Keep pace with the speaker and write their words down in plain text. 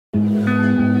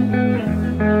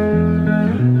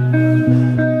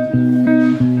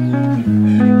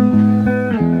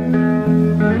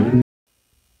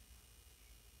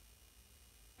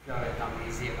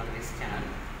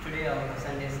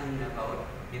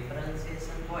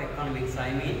differentiation for economics.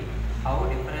 I mean how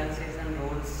differentiation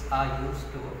rules are used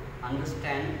to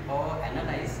understand or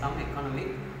analyze some economic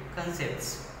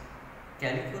concepts.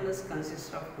 Calculus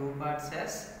consists of two parts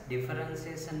as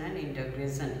differentiation and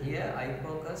integration. Here I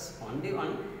focus only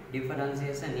on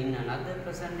differentiation. In another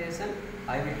presentation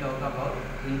I will talk about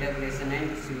integration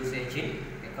and its usage in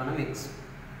economics.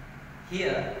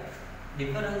 Here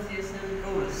differentiation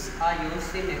rules are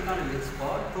used in economics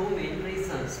for two main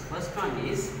reasons. First one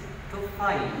is to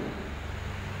find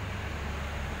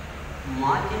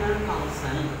marginal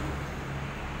function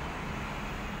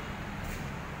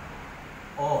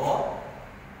or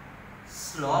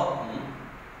slope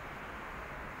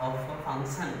of a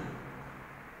function.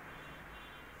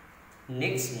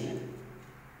 Next,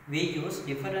 we use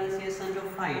differentiation to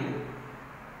find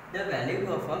the value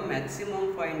of a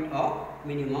maximum point or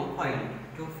minimum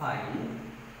point. To find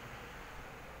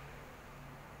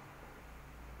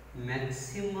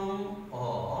maximum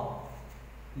or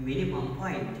minimum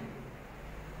point.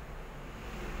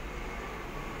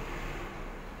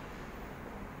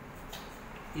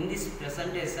 In this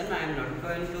presentation I am not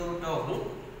going to talk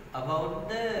about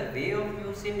the way of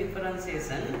using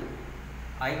differentiation.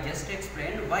 I just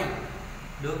explained why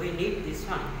do we need this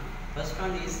one. First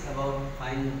one is about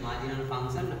find marginal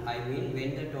function. I mean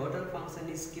when the total function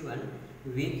is given,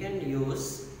 we can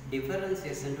use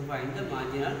differentiation to find the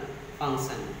marginal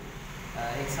function.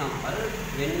 Example,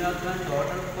 when you are given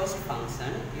total cost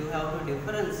function, you have to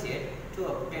differentiate to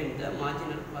obtain the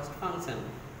marginal cost function.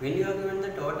 When you are given the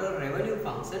total revenue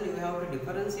function, you have to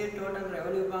differentiate total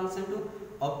revenue function to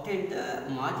obtain the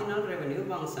marginal revenue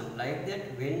function. Like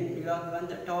that, when you are given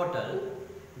the total,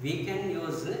 we can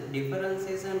use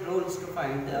differentiation rules to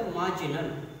find the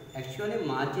marginal. Actually,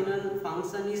 marginal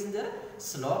function is the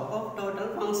slope of total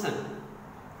function.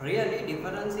 Really,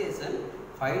 differentiation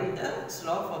find the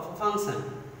slope of a function.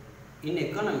 In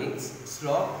economics,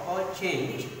 slope or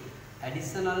change,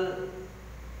 addition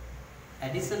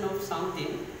of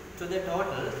something to the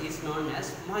total is known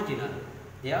as marginal.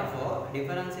 Therefore,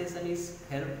 differentiation is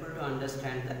helpful to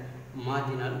understand the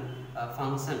marginal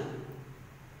function.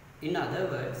 In other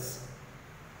words,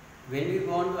 when we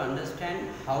want to understand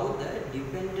how the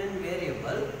dependent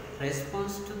variable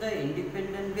responds to the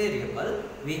independent variable,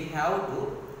 we have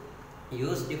to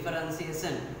use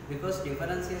differentiation, because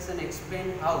differentiation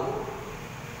explains how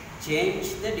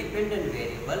change the dependent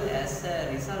variable as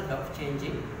a result of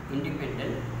changing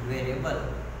independent variable.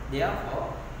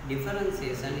 Therefore,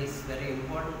 differentiation is very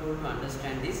important tool to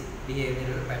understand these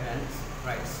behavioral patterns.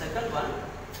 Right. Second one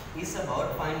is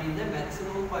about finding the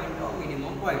maximum point or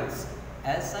minimum points.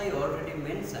 As I already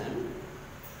mentioned,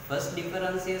 first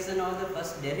differentiation or the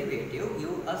first derivative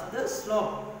gives us the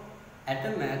slope. At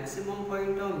a maximum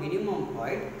point or minimum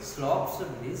point, slope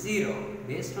should be 0.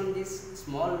 Based on this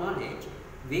small knowledge,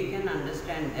 we can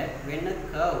understand that when a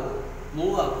curve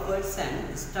moves upwards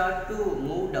and start to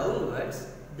move downwards,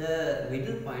 the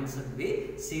middle point should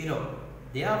be 0.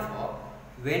 Therefore,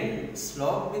 when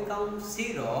slope becomes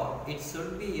 0, it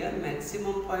should be a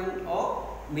maximum point or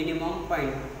minimum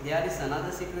point. There is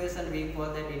another situation, we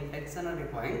call that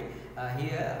inflectionary point.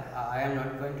 Here I am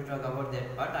not going to talk about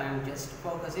that part. I am just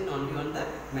focusing only on the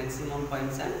maximum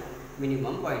points and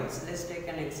minimum points. Let's take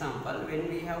an example. When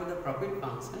we have the profit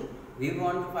function, we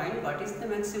want to find what is the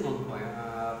maximum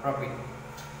profit.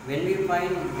 When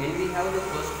we have the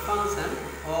cost function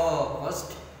or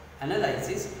cost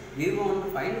analysis, we want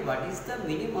to find what is the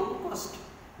minimum cost.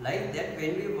 Like that,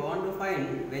 when we want to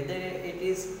find whether it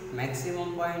is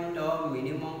maximum point or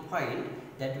minimum point,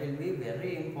 that will be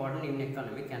very important in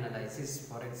economic analysis.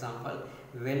 For example,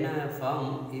 when a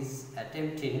firm is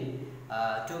attempting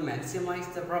to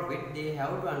maximize the profit, they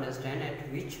have to understand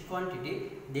at which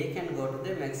quantity they can go to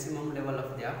the maximum level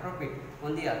of their profit.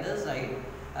 On the other side,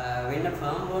 when a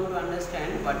firm wants to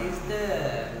understand what is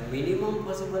the minimum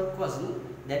possible cost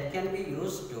that can be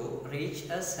used to reach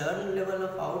a certain level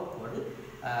of output,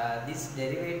 this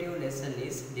derivative lesson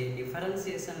is, the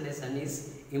differentiation lesson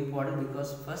is important,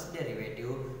 because first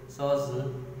derivative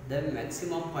shows the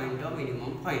maximum point or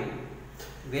minimum point.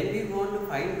 When we want to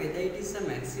find whether it is a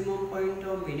maximum point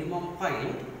or minimum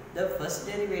point, the first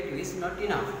derivative is not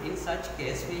enough. In such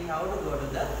case, we have to go to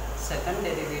the second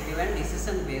derivative and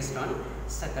decision based on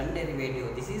second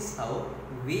derivative. This is how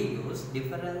we use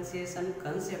differentiation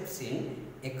concepts in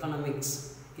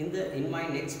economics. In my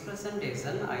next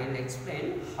presentation, I will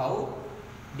explain how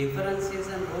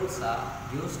differentiation rules are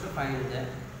used to find the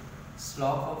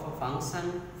slope of a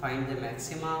function, find the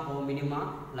maxima or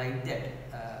minima, like that.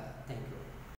 Thank you.